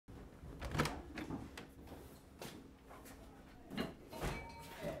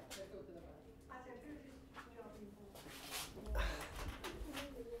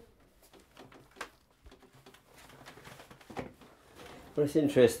Well, it's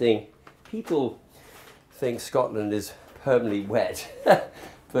interesting. People think Scotland is permanently wet,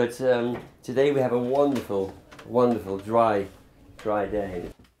 but today we have a wonderful, wonderful dry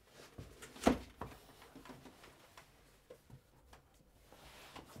day.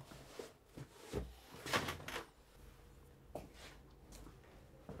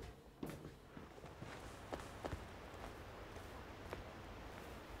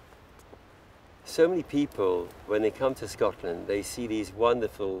 So many people, when they come to Scotland, they see these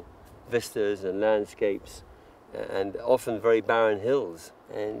wonderful vistas and landscapes and often very barren hills.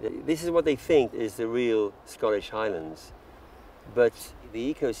 And this is what they think is the real Scottish Highlands. But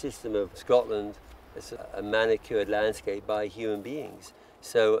the ecosystem of Scotland is a manicured landscape by human beings.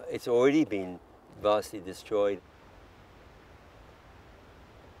 So it's already been vastly destroyed.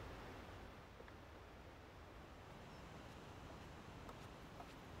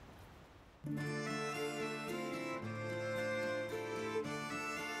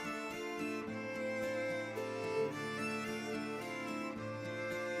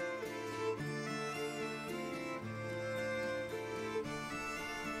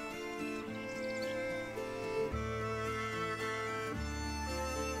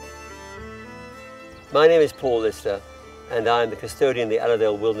 My name is Paul Lister, and I'm the custodian of the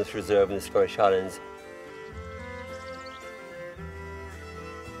Alladale Wilderness Reserve in the Scottish Highlands.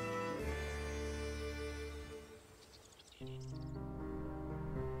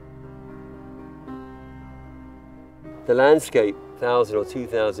 The landscape 1,000 or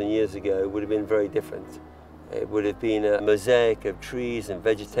 2,000 years ago would have been very different. It would have been a mosaic of trees and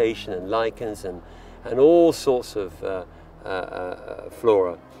vegetation and lichens and all sorts of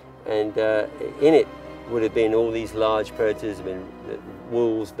flora. And in it would have been all these large predators. There would have been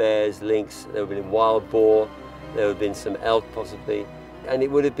wolves, bears, lynx, there would have been wild boar, there would have been some elk possibly. And it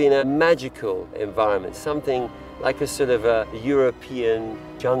would have been a magical environment, something like a sort of a European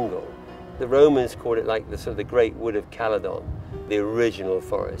jungle. The Romans called it like the sort of the Great Wood of Caledon, the original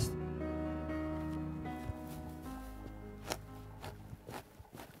forest.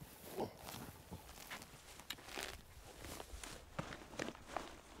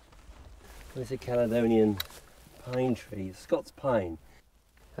 It's a Caledonian pine tree, Scots pine.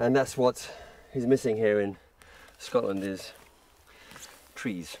 And that's what is missing here in Scotland is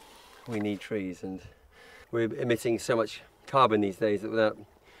trees. We need trees, and we're emitting so much carbon these days that without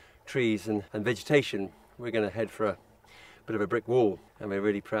trees and vegetation, we're going to head for a bit of a brick wall. And we're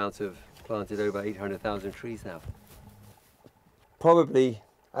really proud to have planted over 800,000 trees now. Probably,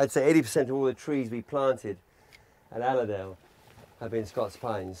 I'd say 80% of all the trees we planted at Alladale have been Scots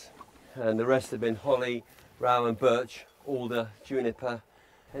pines. And the rest have been holly, rowan, birch, alder, juniper,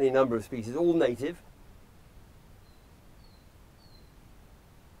 any number of species, all native.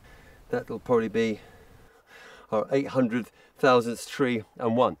 That'll probably be our 800,000th tree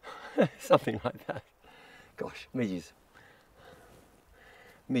and one, something like that. Gosh, midges.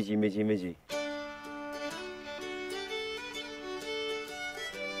 Midgie, midgie, midgie.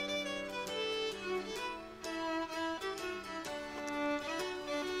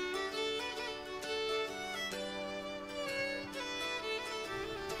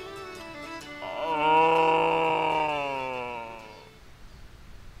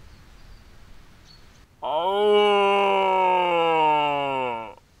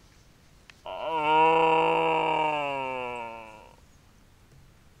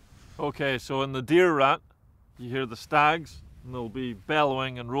 Okay, so in the deer rut, you hear the stags, and they'll be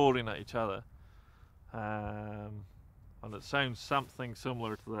bellowing and roaring at each other. And it sounds something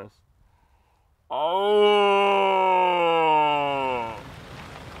similar to this. Oh!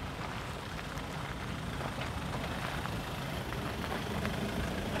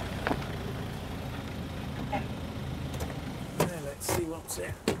 Let's see what's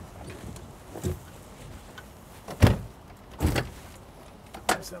there.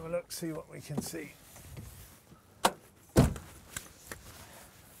 Let's have a look, see what we can see.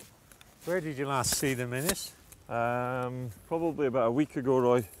 Where did you last see them, Innes? Probably about a week ago,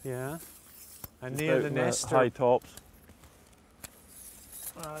 Roy. Yeah. And near the nest? High tops.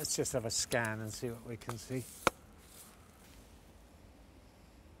 Well, let's just have a scan and see what we can see.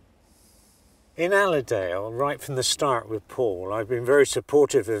 In Alladale, right from the start with Paul, I've been very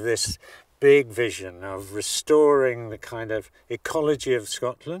supportive of this big vision of restoring the kind of ecology of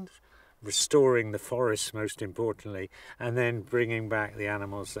Scotland, restoring the forests most importantly, and then bringing back the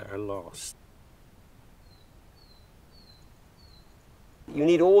animals that are lost. You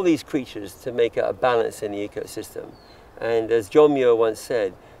need all these creatures to make a balance in the ecosystem. And as John Muir once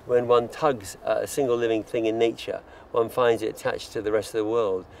said, when one tugs at a single living thing in nature, one finds it attached to the rest of the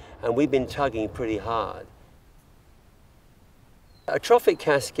world. And we've been tugging pretty hard. A trophic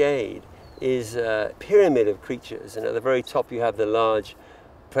cascade is a pyramid of creatures, and at the very top you have the large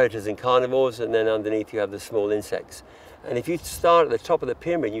predators and carnivores, and then underneath you have the small insects. And if you start at the top of the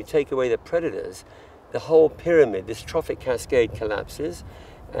pyramid, you take away the predators, the whole pyramid, this trophic cascade collapses,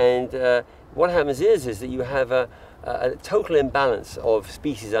 and what happens is that you have a total imbalance of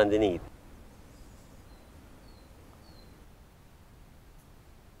species underneath.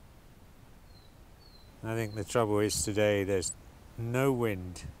 I think the trouble is today there's no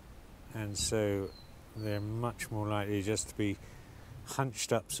wind, and so they're much more likely just to be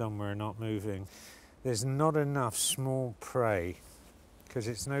hunched up somewhere not moving. There's not enough small prey, because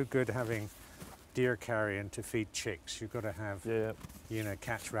it's no good having deer carrion to feed chicks. You've got to have, you know,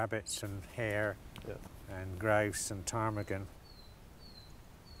 catch rabbits and hare and grouse and ptarmigan.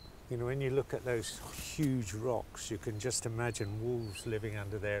 You know, when you look at those huge rocks, you can just imagine wolves living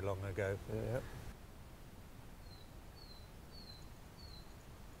under there long ago.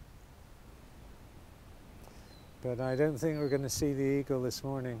 But I don't think we're going to see the eagle this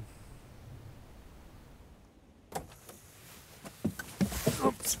morning.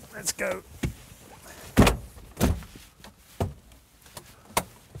 Oops, let's go.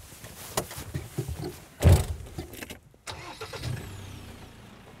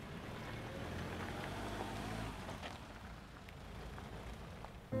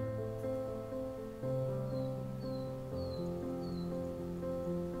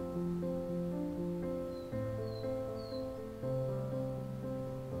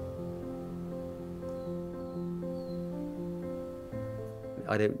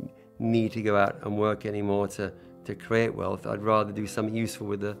 I don't need to go out and work anymore to create wealth. I'd rather do something useful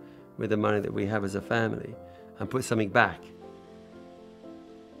with the money that we have as a family and put something back.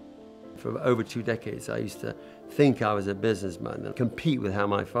 For over 2 decades, I used to think I was a businessman and compete with how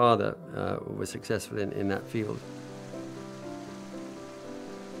my father was successful in that field.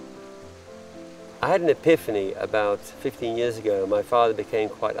 I had an epiphany about 15 years ago. My father became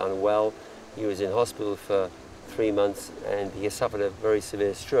quite unwell. He was in hospital for 3 months, and he suffered a very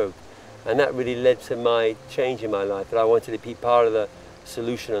severe stroke. And that really led to my change in my life, that I wanted to be part of the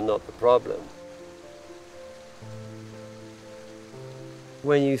solution and not the problem.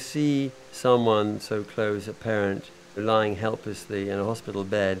 When you see someone so close, a parent, lying helplessly in a hospital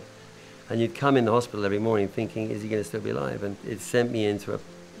bed, and you'd come in the hospital every morning thinking, is he going to still be alive? And it sent me into a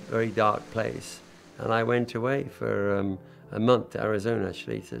very dark place. And I went away for a month to Arizona,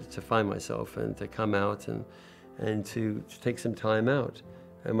 actually, to find myself and to come out and to take some time out.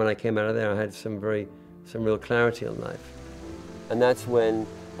 And when I came out of there, I had some real clarity on life. And that's when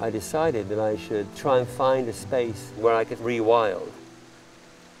I decided that I should try and find a space where I could rewild.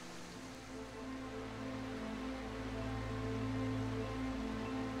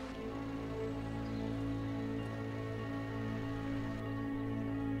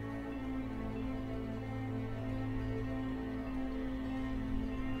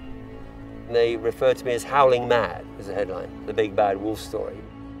 They refer to me as Howling Mad as a headline, the big bad wolf story.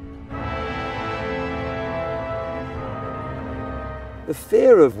 The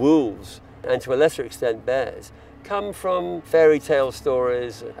fear of wolves, and to a lesser extent bears, come from fairy tale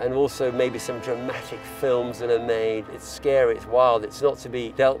stories and also maybe some dramatic films that are made. It's scary, it's wild, it's not to be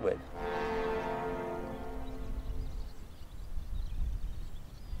dealt with.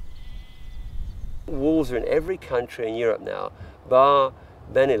 Wolves are in every country in Europe now, bar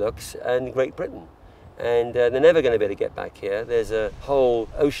Benelux and Great Britain. And they're never going to be able to get back here. There's a whole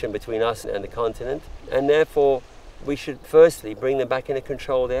ocean between us and the continent, and therefore we should firstly bring them back in a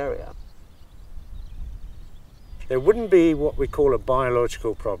controlled area. There wouldn't be what we call a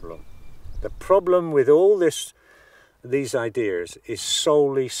biological problem. The problem with all these ideas is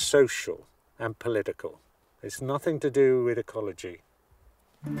solely social and political. It's nothing to do with ecology.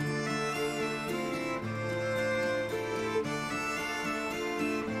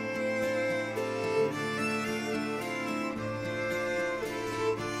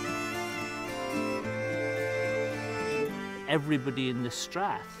 Everybody in the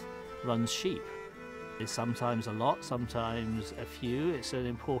strath runs sheep. It's sometimes a lot, sometimes a few. It's an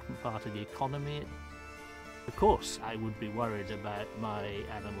important part of the economy. Of course, I would be worried about my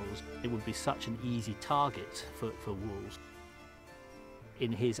animals. It would be such an easy target for wolves.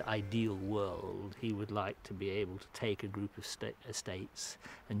 In his ideal world, he would like to be able to take a group of estates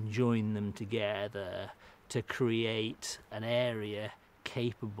and join them together to create an area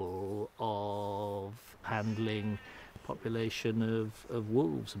capable of handling population of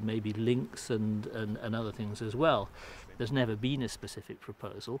wolves, and maybe lynx and other things as well. There's never been a specific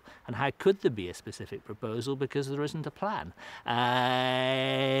proposal, and how could there be a specific proposal? Because there isn't a plan.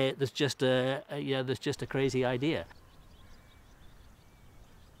 There's just a crazy idea.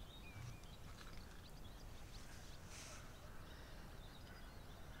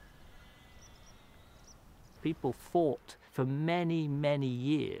 People fought for many, many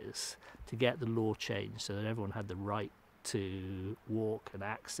years to get the law changed so that everyone had the right to walk and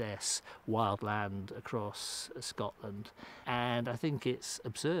access wild land across Scotland. And I think it's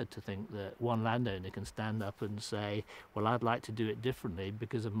absurd to think that one landowner can stand up and say, well, I'd like to do it differently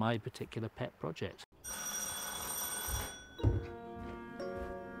because of my particular pet project. Oh,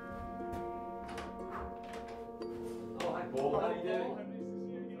 hi Paul, how are you doing?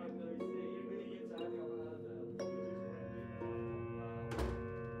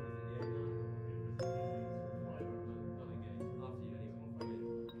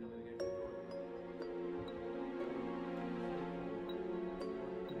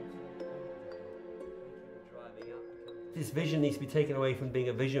 This vision needs to be taken away from being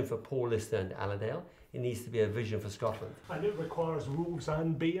a vision for Paul Lister and Alladale. It needs to be a vision for Scotland. And it requires rules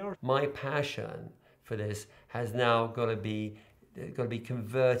and beer. My passion for this has now got to be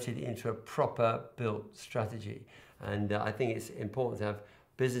converted into a proper built strategy. And I think it's important to have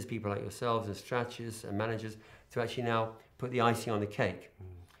business people like yourselves and strategists and managers to actually now put the icing on the cake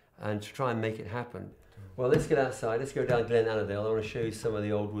and to try and make it happen. Well, let's get outside. Let's go down Glen Alladale. I want to show you some of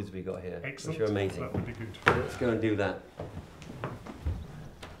the old woods we got here, Excellent. which are amazing. That would be good. Let's go and do that.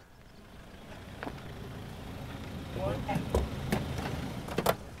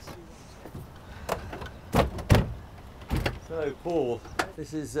 So, Paul,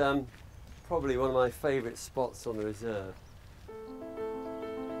 this is probably one of my favourite spots on the reserve.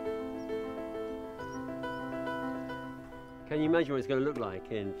 Can you imagine what it's going to look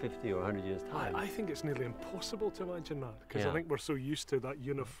like in 50 or 100 years' time? I think it's nearly impossible to imagine that, because Yeah. I think we're so used to that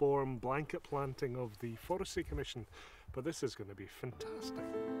uniform blanket planting of the Forestry Commission, but this is going to be fantastic.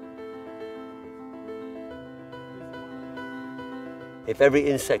 If every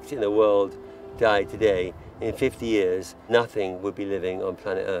insect in the world died today, in 50 years, nothing would be living on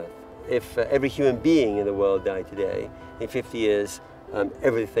planet Earth. If every human being in the world died today, in 50 years,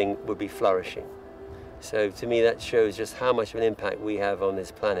 everything would be flourishing. So to me, that shows just how much of an impact we have on this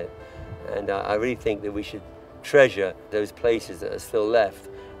planet. And I really think that we should treasure those places that are still left,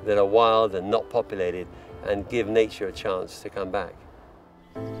 that are wild and not populated, and give nature a chance to come back.